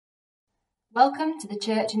Welcome to the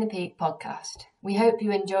Church in the Peak podcast. We hope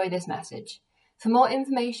you enjoy this message. For more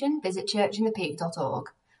information, visit churchinthepeak.org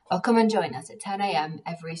or come and join us at 10 a.m.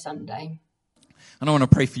 every Sunday. And I want to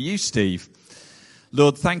pray for you, Steve.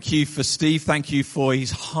 Lord, thank you for Steve. Thank you for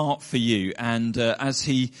his heart for you. And as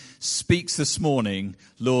he speaks this morning,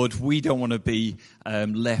 Lord, we don't want to be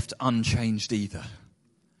left unchanged either.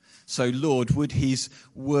 So, Lord, would his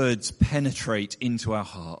words penetrate into our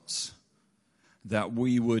hearts, that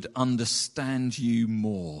we would understand you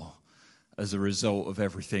more as a result of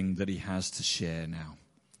everything that he has to share now.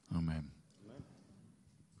 Amen.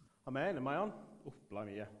 Amen. Am I on? Oh,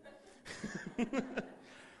 blimey, yeah.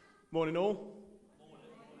 Morning, all.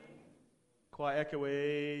 Quite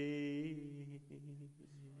echoey.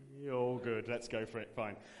 Oh, good. Let's go for it.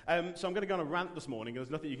 Fine. So I'm going to go on a rant this morning. There's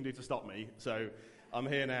nothing you can do to stop me. So I'm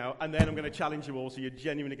here now. And then I'm going to challenge you all, so you're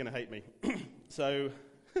genuinely going to hate me. So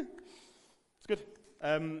it's good.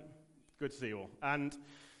 Good to see you all. And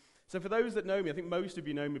so for those that know me, I think most of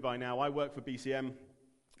you know me by now. I work for BCM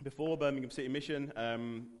before, Birmingham City Mission,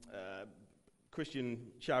 Christian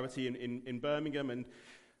charity in Birmingham, and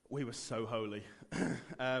we were so holy.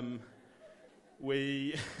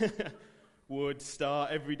 We would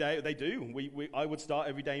start every day. They do. I would start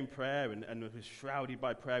every day in prayer and was shrouded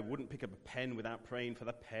by prayer. Wouldn't pick up a pen without praying for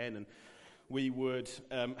the pen. And we would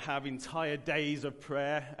have entire days of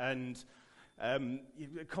prayer and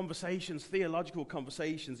conversations, theological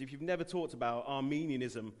conversations. If you've never talked about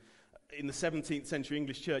Arminianism in the 17th century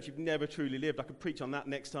English church, you've never truly lived. I could preach on that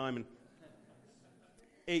next time. And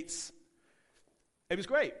it was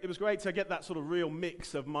great. It was great to get that sort of real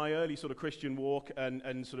mix of my early sort of Christian walk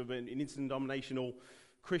and sort of an interdenominational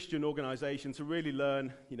Christian organization to really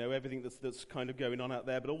learn, everything that's kind of going on out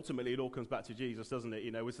there. But ultimately, it all comes back to Jesus, doesn't it?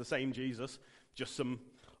 It's the same Jesus, just some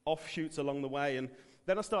offshoots along the way. And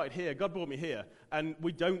then I started here. God brought me here. And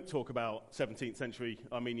we don't talk about 17th century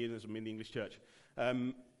Arminianism in the English church.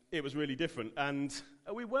 It was really different. And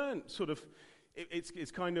we weren't sort of,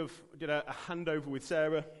 it's kind of, did a handover with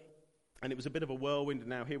Sarah. And it was a bit of a whirlwind, and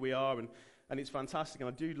now here we are, and it's fantastic, and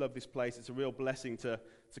I do love this place. It's a real blessing to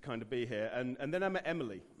kind of be here. And then I met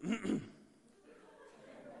Emily.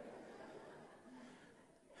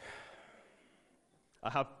 I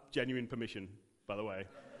have genuine permission, by the way,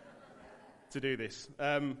 to do this.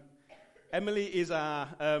 Emily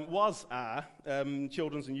was our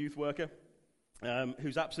children's and youth worker,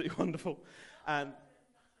 who's absolutely wonderful. And,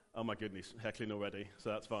 oh my goodness, heckling already,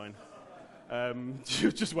 so that's fine.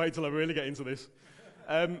 Just wait till I really get into this.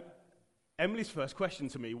 Emily's first question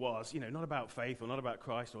to me was, not about faith or not about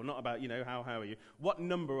Christ or not about, how are you? What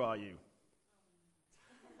number are you?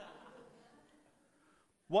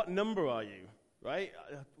 What number are you? Right?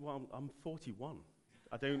 Well, I'm 41.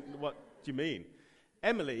 What do you mean?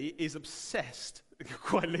 Emily is obsessed,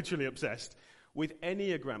 quite literally obsessed, with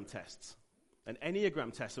Enneagram tests. An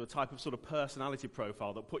Enneagram test are a type of sort of personality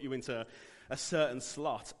profile that put you into a certain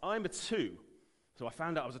slot. I'm a 2, so I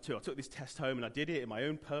found out I was a 2. I took this test home and I did it in my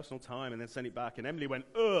own personal time and then sent it back. And Emily went,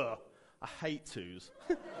 ugh, I hate 2s.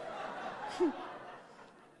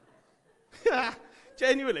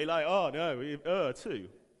 Genuinely, like, oh no, 2.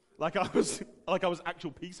 Like I was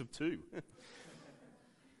actual piece of 2.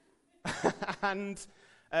 And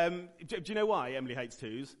do you know why Emily hates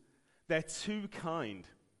 2s? They're too kind.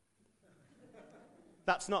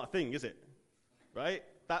 That's not a thing, is it? Right?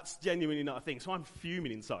 That's genuinely not a thing. So I'm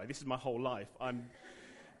fuming inside. This is my whole life. I'm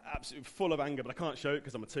absolutely full of anger, but I can't show it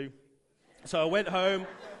because I'm a 2. So I went home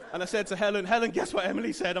and I said to Helen, guess what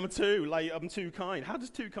Emily said? I'm a 2. Like, I'm too kind. How does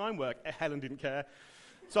too kind work? Helen didn't care.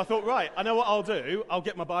 So I thought, right, I know what I'll do. I'll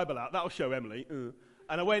get my Bible out. That'll show Emily. And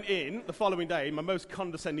I went in the following day in my most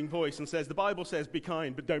condescending voice and says, the Bible says be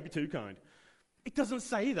kind, but don't be too kind. It doesn't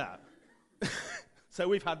say that. So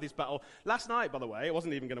we've had this battle. Last night, by the way, I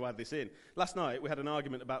wasn't even going to add this in. Last night, we had an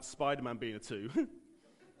argument about Spider-Man being a 2.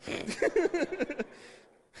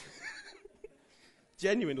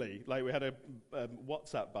 Genuinely, like we had a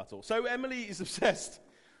WhatsApp battle. So Emily is obsessed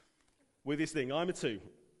with this thing. I'm a 2.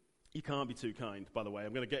 You can't be too kind, by the way.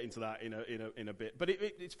 I'm going to get into that in a bit. But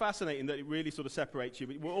it's fascinating that it really sort of separates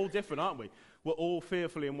you. We're all different, aren't we? We're all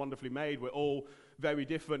fearfully and wonderfully made. We're all very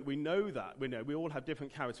different. We know that. We all have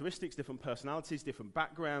different characteristics, different personalities, different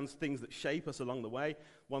backgrounds, things that shape us along the way.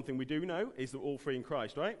 One thing we do know is that we're all free in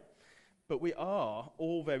Christ, right? But we are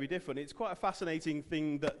all very different. It's quite a fascinating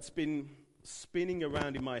thing that's been spinning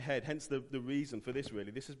around in my head, hence the reason for this,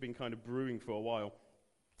 really. This has been kind of brewing for a while.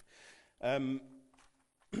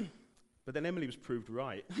 But then Emily was proved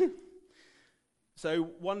right. So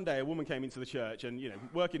one day a woman came into the church, and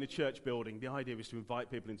work in a church building, the idea is to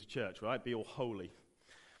invite people into church, right? Be all holy.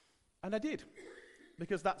 And I did.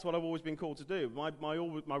 because that's what I've always been called to do. My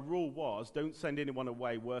rule was, don't send anyone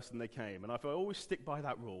away worse than they came. And if I always stick by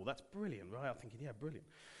that rule, that's brilliant, right? I'm thinking, yeah, brilliant.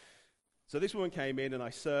 So this woman came in, and I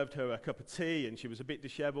served her a cup of tea, and she was a bit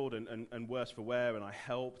disheveled and worse for wear, and I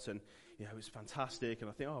helped, and it was fantastic. And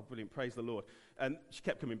I think, oh, brilliant, praise the Lord. And she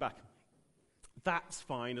kept coming back. That's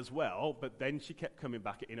fine as well, but then she kept coming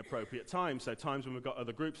back at inappropriate times, so times when we've got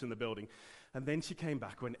other groups in the building. And then she came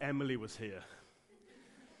back when Emily was here.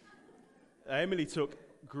 Emily took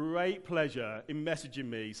great pleasure in messaging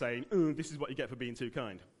me saying, this is what you get for being too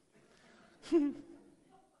kind.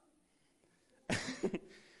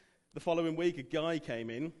 The following week, a guy came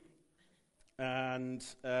in, and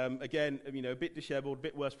again, a bit disheveled, a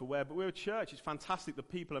bit worse for wear, but we're a church. It's fantastic that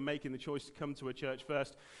people are making the choice to come to a church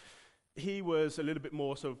first. He was a little bit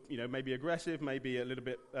more sort of, maybe aggressive, maybe a little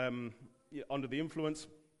bit under the influence.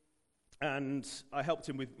 And I helped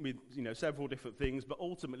him with several different things, but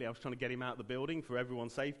ultimately I was trying to get him out of the building for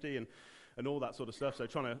everyone's safety and all that sort of stuff. So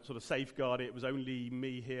trying to sort of safeguard it. It was only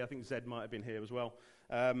me here. I think Zed might have been here as well.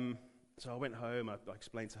 So I went home. I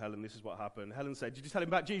explained to Helen, this is what happened. Helen said, did you tell him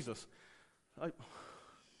about Jesus? No,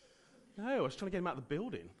 I was trying to get him out of the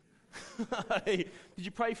building. Did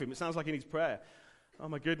you pray for him? It sounds like he needs prayer. Oh,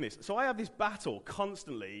 my goodness. So I have this battle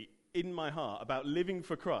constantly in my heart about living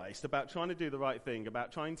for Christ, about trying to do the right thing,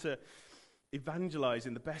 about trying to evangelize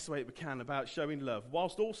in the best way we can, about showing love,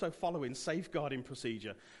 whilst also following safeguarding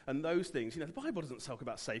procedure and those things. The Bible doesn't talk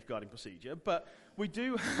about safeguarding procedure, but we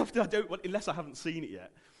do have to, unless I haven't seen it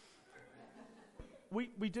yet.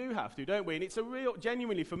 We do have to, don't we? And it's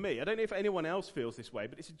genuinely for me, I don't know if anyone else feels this way,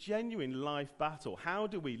 but it's a genuine life battle. How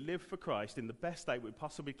do we live for Christ in the best way we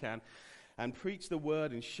possibly can and preach the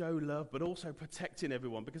word and show love, but also protecting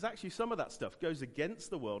everyone? Because actually some of that stuff goes against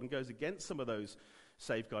the world and goes against some of those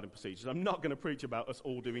safeguarding procedures. I'm not going to preach about us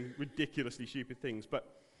all doing ridiculously stupid things,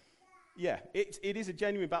 but yeah, it is a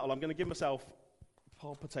genuine battle. I'm going to give myself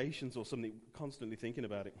palpitations or something constantly thinking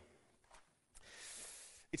about it.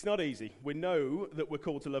 It's not easy. We know that we're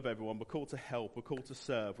called to love everyone, we're called to help, we're called to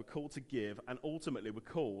serve, we're called to give, and ultimately we're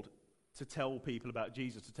called to tell people about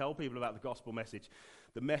Jesus, to tell people about the gospel message,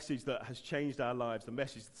 the message that has changed our lives, the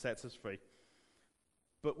message that sets us free.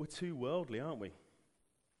 But we're too worldly, aren't we?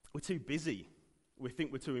 We're too busy. We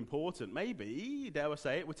think we're too important. Maybe, dare I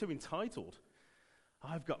say it, we're too entitled.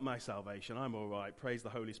 I've got my salvation, I'm all right, praise the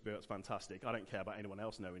Holy Spirit, it's fantastic. I don't care about anyone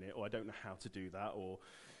else knowing it, or I don't know how to do that,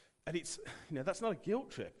 and it's, that's not a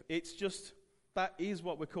guilt trip. It's just, that is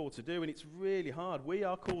what we're called to do, and it's really hard. We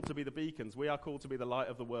are called to be the beacons. We are called to be the light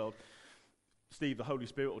of the world. Steve, the Holy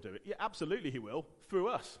Spirit will do it. Yeah, absolutely he will, through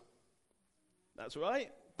us. That's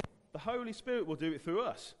right. The Holy Spirit will do it through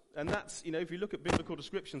us. And that's, if you look at biblical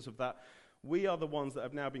descriptions of that, we are the ones that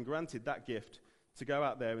have now been granted that gift to go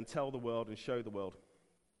out there and tell the world and show the world.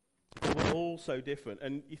 But we're all so different.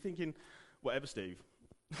 And you're thinking, whatever, Steve.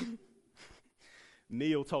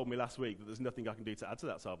 Neil told me last week that there's nothing I can do to add to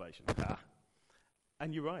that salvation.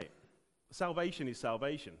 And you're right. Salvation is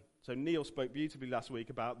salvation. So Neil spoke beautifully last week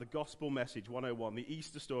about the gospel message 101, the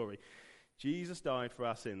Easter story. Jesus died for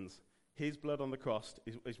our sins. His blood on the cross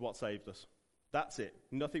is what saved us. That's it.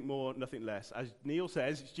 Nothing more, nothing less. As Neil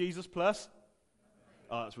says, it's Jesus plus.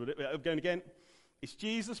 Oh, that's really, I'm going again. It's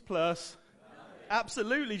Jesus plus. Nothing.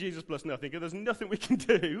 Absolutely Jesus plus nothing. And there's nothing we can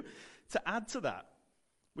do to add to that.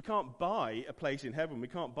 We can't buy a place in heaven. We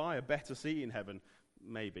can't buy a better seat in heaven.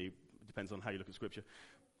 Maybe. It depends on how you look at Scripture.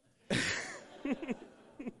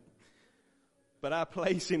 But our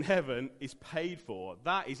place in heaven is paid for.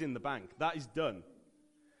 That is in the bank. That is done.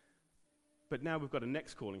 But now we've got a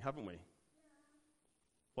next calling, haven't we?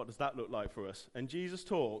 What does that look like for us? And Jesus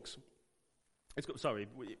talks.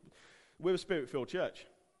 We're a Spirit-filled church.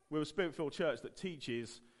 We're a Spirit-filled church that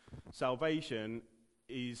teaches salvation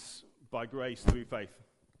is by grace through faith.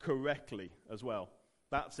 Correctly as well.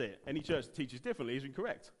 That's it. Any church that teaches differently is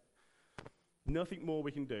incorrect. Nothing more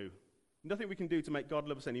we can do. Nothing we can do to make God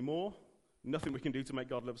love us any more. Nothing we can do to make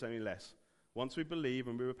God love us any less. Once we believe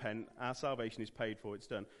and we repent, our salvation is paid for, it's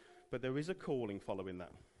done. But there is a calling following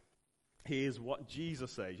that. Here's what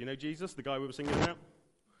Jesus says. You know Jesus, the guy we were singing about?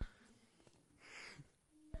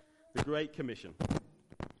 The Great Commission.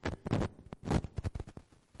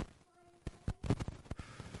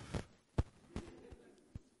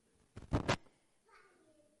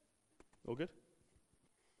 All good?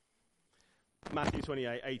 Matthew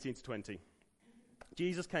 28, 18 to 20.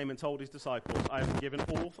 Jesus came and told his disciples, I have been given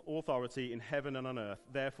all authority in heaven and on earth.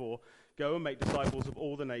 Therefore, go and make disciples of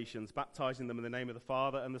all the nations, baptizing them in the name of the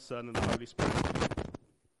Father and the Son and the Holy Spirit.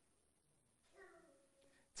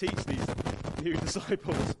 Teach these new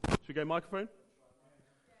disciples. Should we go microphone?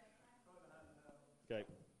 Okay.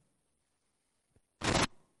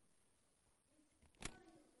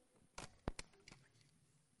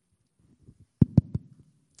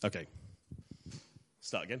 Okay.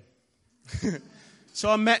 Start again. So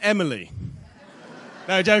I met Emily.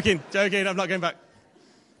 No, joking. I'm not going back.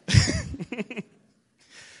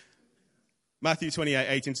 Matthew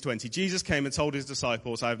 28:18-20. Jesus came and told his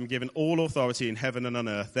disciples, I have been given all authority in heaven and on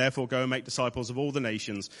earth. Therefore go and make disciples of all the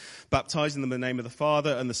nations, baptizing them in the name of the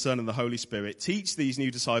Father and the Son and the Holy Spirit. Teach these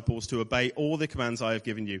new disciples to obey all the commands I have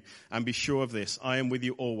given you. And be sure of this, I am with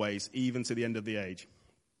you always, even to the end of the age.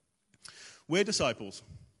 We're disciples.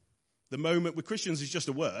 The moment with Christians is just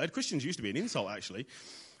a word. Christians used to be an insult, actually.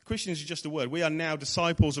 Christians is just a word. We are now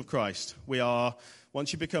disciples of Christ. We are,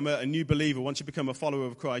 once you become a new believer, once you become a follower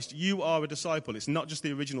of Christ, you are a disciple. It's not just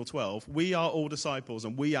the original 12. We are all disciples,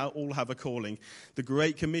 and we all have a calling. The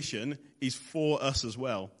Great Commission is for us as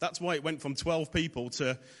well. That's why it went from 12 people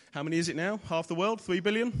to, how many is it now? Half the world? 3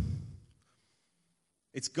 billion?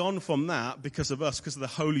 It's gone from that because of us, because of the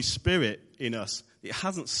Holy Spirit in us. It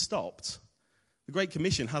hasn't stopped. The Great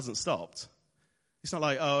Commission hasn't stopped. It's not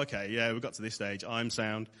like, oh, okay, yeah, we've got to this stage, I'm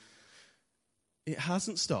sound. It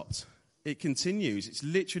hasn't stopped. It continues. It's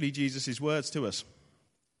literally Jesus' words to us.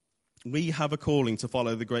 We have a calling to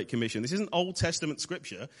follow the Great Commission. This isn't Old Testament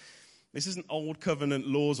scripture. This isn't old covenant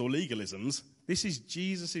laws or legalisms. This is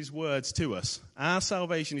Jesus' words to us. Our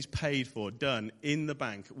salvation is paid for, done, in the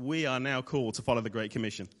bank. We are now called to follow the Great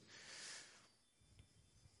Commission.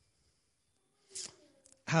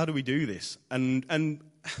 How do we do this? And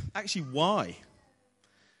actually, why?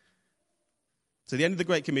 So at the end of the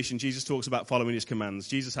Great Commission, Jesus talks about following his commands.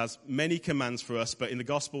 Jesus has many commands for us, but in the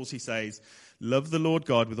Gospels he says, love the Lord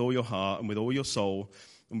God with all your heart and with all your soul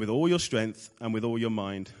and with all your strength and with all your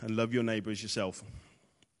mind, and love your neighbor as yourself.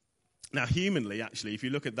 Now, humanly, actually, if you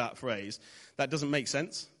look at that phrase, that doesn't make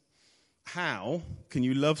sense. How can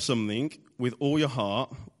you love something with all your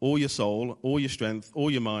heart, all your soul, all your strength, all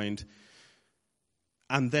your mind,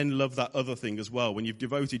 and then love that other thing as well, when you've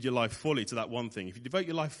devoted your life fully to that one thing? If you devote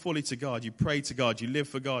your life fully to God, you pray to God, you live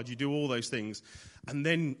for God, you do all those things, and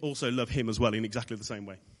then also love him as well in exactly the same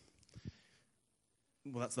way.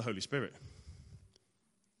 Well, that's the Holy Spirit.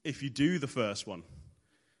 If you do the first one,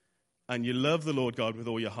 and you love the Lord God with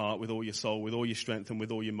all your heart, with all your soul, with all your strength, and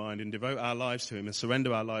with all your mind, and devote our lives to him and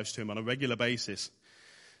surrender our lives to him on a regular basis,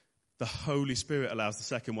 the Holy Spirit allows the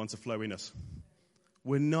second one to flow in us.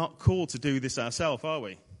 We're not called to do this ourselves, are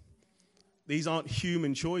we? These aren't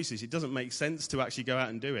human choices. It doesn't make sense to actually go out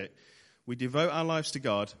and do it. We devote our lives to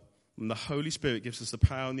God, and the Holy Spirit gives us the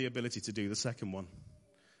power and the ability to do the second one.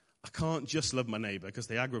 I can't just love my neighbour because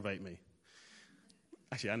they aggravate me.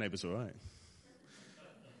 Actually, our neighbour's all right.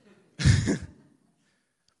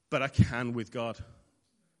 But I can with God.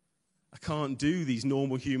 I can't do these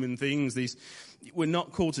normal human things. We're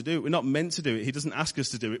not called to do it. We're not meant to do it. He doesn't ask us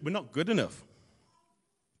to do it. We're not good enough.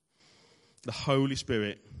 The Holy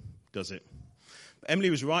Spirit does it. Emily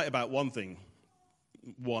was right about one thing.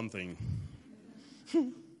 One thing.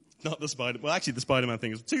 Not the Well, actually, the Spider-Man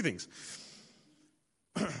thing is 2 things.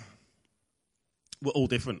 We're all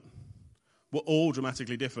different. We're all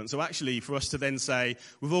dramatically different. So actually, for us to then say,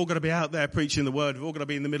 we've all got to be out there preaching the word, we've all got to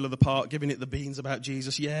be in the middle of the park giving it the beans about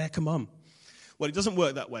Jesus, yeah, come on. Well, it doesn't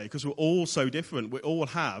work that way because we're all so different. We all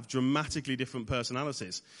have dramatically different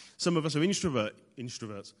personalities. Some of us are introverts.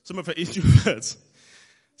 Some of us are introverts.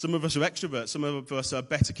 Some of us are extroverts. Some of us are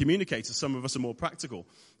better communicators. Some of us are more practical.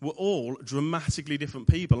 We're all dramatically different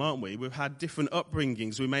people, aren't we? We've had different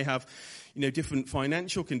upbringings. We may have, different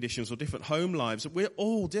financial conditions or different home lives. We're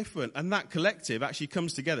all different. And that collective actually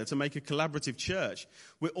comes together to make a collaborative church.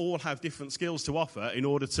 We all have different skills to offer in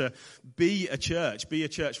order to be a church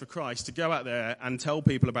for Christ, to go out there and tell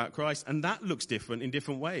people about Christ. And that looks different in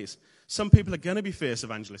different ways. Some people are going to be fierce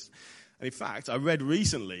evangelists. And in fact, I read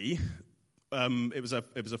recently, it was a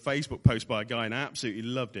Facebook post by a guy, and I absolutely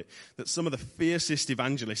loved it, that some of the fiercest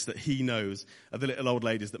evangelists that he knows are the little old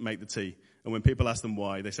ladies that make the tea. And when people ask them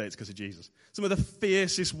why, they say it's because of Jesus. Some of the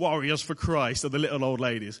fiercest warriors for Christ are the little old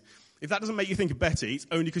ladies. If that doesn't make you think of Betty, it's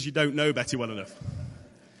only because you don't know Betty well enough.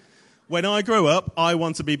 When I grow up, I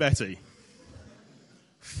want to be Betty.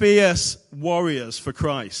 Fierce warriors for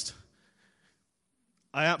Christ.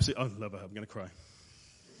 I love her. I'm going to cry.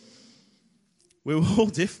 We're all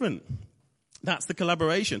different. That's the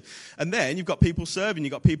collaboration. And then you've got people serving,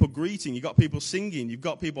 you've got people greeting, you've got people singing, you've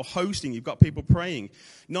got people hosting, you've got people praying.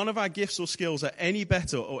 None of our gifts or skills are any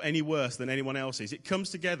better or any worse than anyone else's. It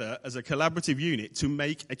comes together as a collaborative unit to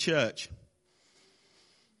make a church.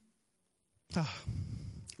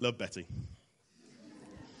 Love Betty.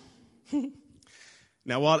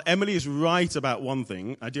 Now, while Emily is right about one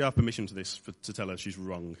thing, I do have permission to tell her she's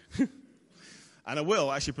wrong. And I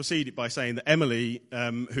will actually proceed it by saying that Emily,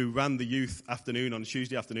 who ran the youth afternoon on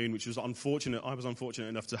Tuesday afternoon, which was unfortunate, I was unfortunate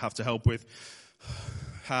enough to have to help with,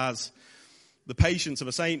 has the patience of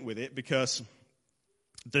a saint with it, because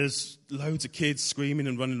there's loads of kids screaming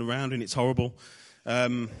and running around and it's horrible.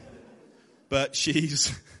 But she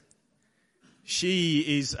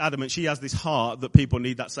is adamant. She has this heart that people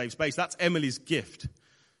need that safe space. That's Emily's gift.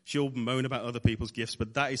 She'll moan about other people's gifts,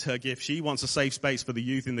 but that is her gift. She wants a safe space for the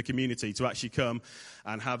youth in the community to actually come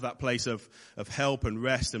and have that place of help and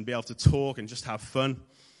rest and be able to talk and just have fun.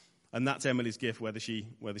 And that's Emily's gift, whether she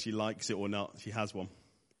likes it or not. She has one.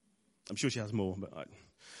 I'm sure she has more, but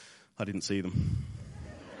I didn't see them.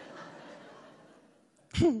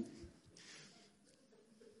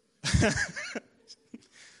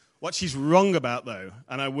 What she's wrong about, though,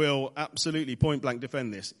 and I will absolutely point blank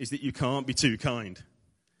defend this, is that you can't be too kind.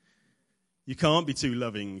 You can't be too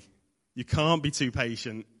loving. You can't be too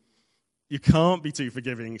patient. You can't be too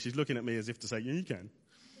forgiving. She's looking at me as if to say, yeah, you can.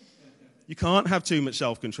 You can't have too much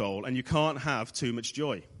self-control, and you can't have too much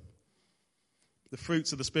joy. The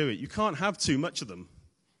fruits of the Spirit, you can't have too much of them.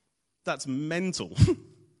 That's mental.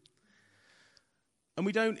 And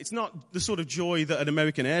it's not the sort of joy that an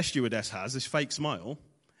American air stewardess has, this fake smile.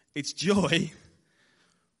 It's joy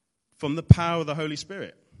from the power of the Holy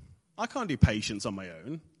Spirit. I can't do patience on my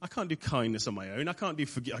own. I can't do kindness on my own. I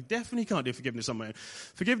definitely can't do forgiveness on my own.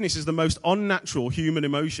 Forgiveness is the most unnatural human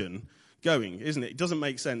emotion going, isn't it? It doesn't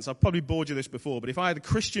make sense. I've probably bored you with this before, but if I had a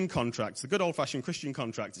Christian contract, the good old-fashioned Christian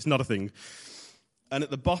contract, it's not a thing. And at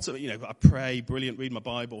the bottom, I pray, brilliant, read my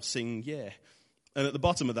Bible, sing, yeah. And at the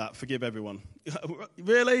bottom of that, forgive everyone.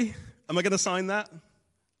 Really? Am I going to sign that?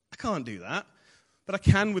 I can't do that. But I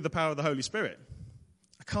can with the power of the Holy Spirit.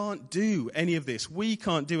 I can't do any of this. We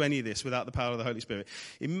can't do any of this without the power of the Holy Spirit.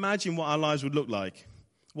 Imagine what our lives would look like,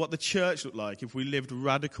 what the church looked like if we lived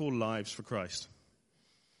radical lives for Christ.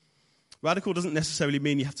 Radical doesn't necessarily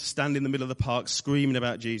mean you have to stand in the middle of the park screaming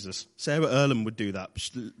about Jesus. Sarah Earlham would do that.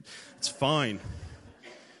 It's fine.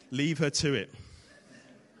 Leave her to it.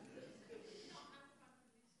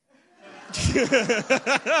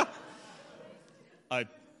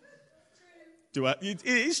 It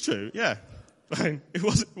is true, yeah. It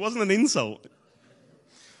wasn't an insult.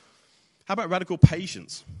 How about radical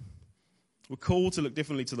patience? We're called to look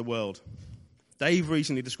differently to the world. Dave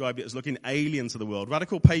recently described it as looking alien to the world.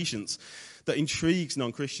 Radical patience that intrigues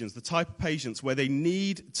non-Christians, the type of patience where they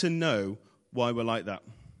need to know why we're like that.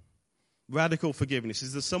 Radical forgiveness.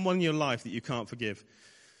 Is there someone in your life that you can't forgive?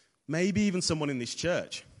 Maybe even someone in this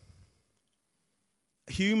church.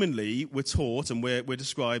 Humanly, we're taught and we're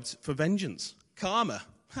described for vengeance. Karma.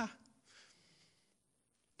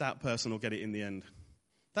 That person will get it in the end.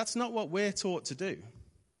 That's not what we're taught to do.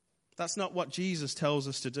 That's not what Jesus tells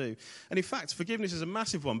us to do. And in fact, forgiveness is a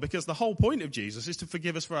massive one, because the whole point of Jesus is to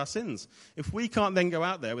forgive us for our sins. If we can't then go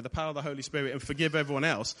out there with the power of the Holy Spirit and forgive everyone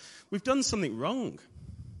else, we've done something wrong.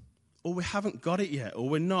 Or we haven't got it yet, or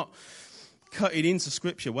we're not cutting into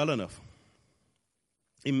Scripture well enough.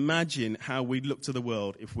 Imagine how we'd look to the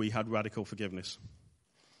world if we had radical forgiveness.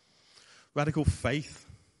 Radical faith.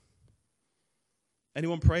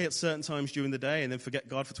 Anyone pray at certain times during the day and then forget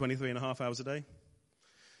God for 23 and a half hours a day?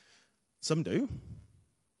 Some do.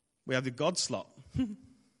 We have the God slot.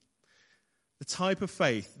 The type of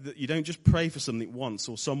faith that you don't just pray for something once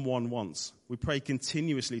or someone once. We pray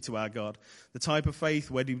continuously to our God. The type of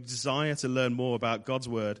faith where you desire to learn more about God's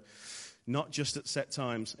word, not just at set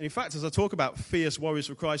times. And in fact, as I talk about fierce warriors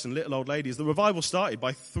for Christ and little old ladies, the revival started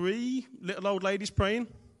by 3 little old ladies praying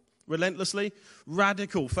relentlessly.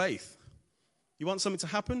 Radical faith. You want something to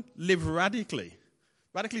happen? Live radically.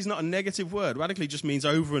 Radically is not a negative word. Radically just means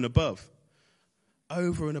over and above.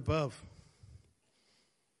 Over and above.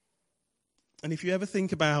 And if you ever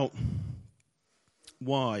think about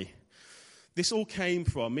why, this all came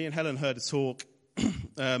from, me and Helen heard a talk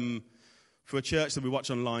for a church that we watch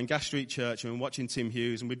online, Gas Street Church, and we're watching Tim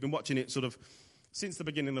Hughes, and we've been watching it sort of since the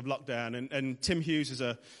beginning of lockdown. And Tim Hughes is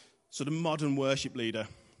a sort of modern worship leader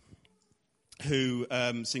who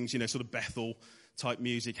sings, sort of Bethel type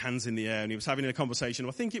music, hands in the air, and he was having a conversation,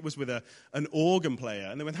 I think it was with an organ player,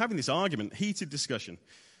 and they were having this argument, heated discussion,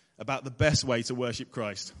 about the best way to worship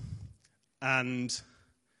Christ. And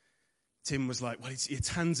Tim was like, well, it's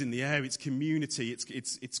hands in the air, it's community,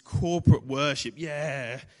 it's corporate worship,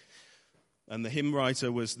 yeah. And the hymn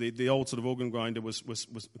writer was the old sort of organ grinder was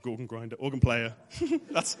organ player.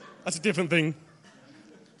 That's a different thing.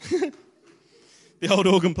 The old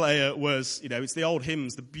organ player was, it's the old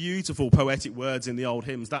hymns, the beautiful poetic words in the old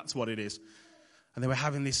hymns, that's what it is. And they were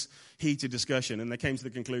having this heated discussion, and they came to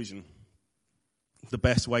the conclusion, the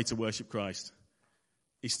best way to worship Christ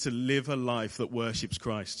is to live a life that worships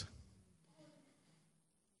Christ.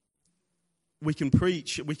 We can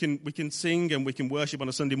preach, we can sing, and we can worship on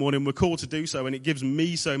a Sunday morning. We're called to do so, and it gives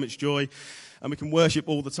me so much joy, and we can worship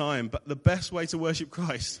all the time. But the best way to worship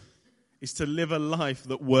Christ is to live a life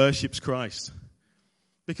that worships Christ.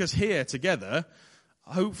 Because here, together,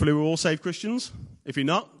 hopefully we're all saved Christians. If you're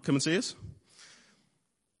not, come and see us.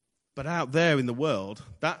 But out there in the world,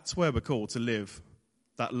 that's where we're called to live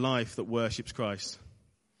that life that worships Christ.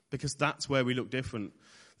 Because that's where we look different.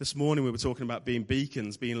 This morning we were talking about being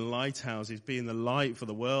beacons, being lighthouses, being the light for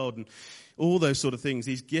the world, and all those sort of things,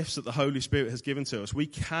 these gifts that the Holy Spirit has given to us. We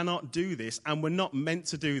cannot do this, and we're not meant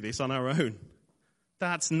to do this on our own.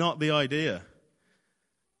 That's not the idea.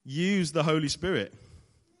 Use the Holy Spirit.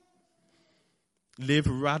 Live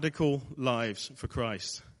radical lives for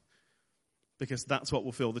Christ. Because that's what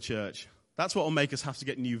will fill the church. That's what will make us have to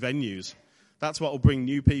get new venues. That's what will bring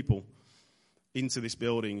new people into this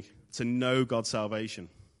building to know God's salvation.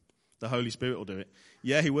 The Holy Spirit will do it.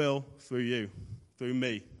 Yeah, he will, through you, through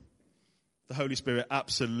me. The Holy Spirit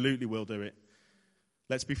absolutely will do it.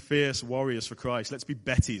 Let's be fierce warriors for Christ. Let's be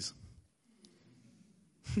Bettys.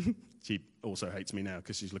 She also hates me now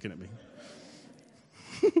because she's looking at me.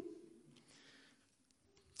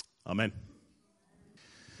 Amen.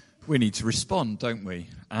 We need to respond, don't we?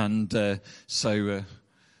 And so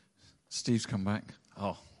Steve's come back.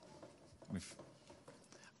 Oh,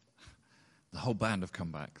 the whole band have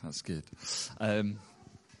come back. That's good.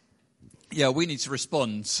 Yeah, we need to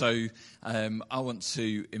respond. So I want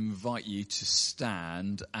to invite you to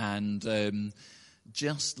stand and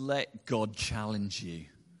just let God challenge you.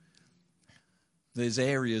 There's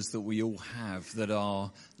areas that we all have that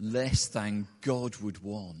are less than God would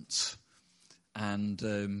want. And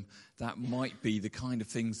that might be the kind of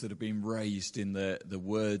things that have been raised in the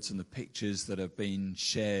words and the pictures that have been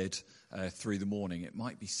shared through the morning. It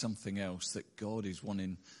might be something else that God is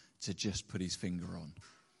wanting to just put his finger on.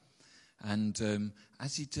 And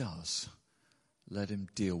as he does, let him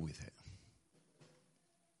deal with it.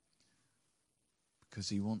 Because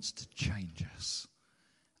he wants to change us.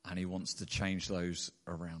 And he wants to change those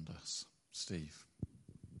around us. Steve.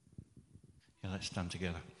 Yeah, let's stand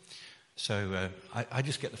together. So I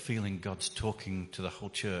just get the feeling God's talking to the whole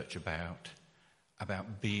church about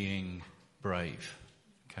being brave.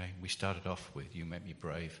 Okay, we started off with "You make me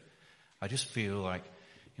brave." I just feel like,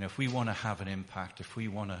 if we want to have an impact, if we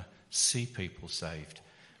want to see people saved,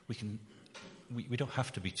 we don't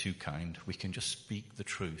have to be too kind. We can just speak the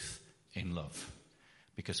truth in love,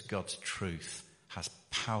 because God's truth has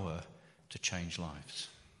power to change lives.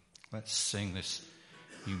 Let's sing this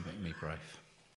 "You make me brave."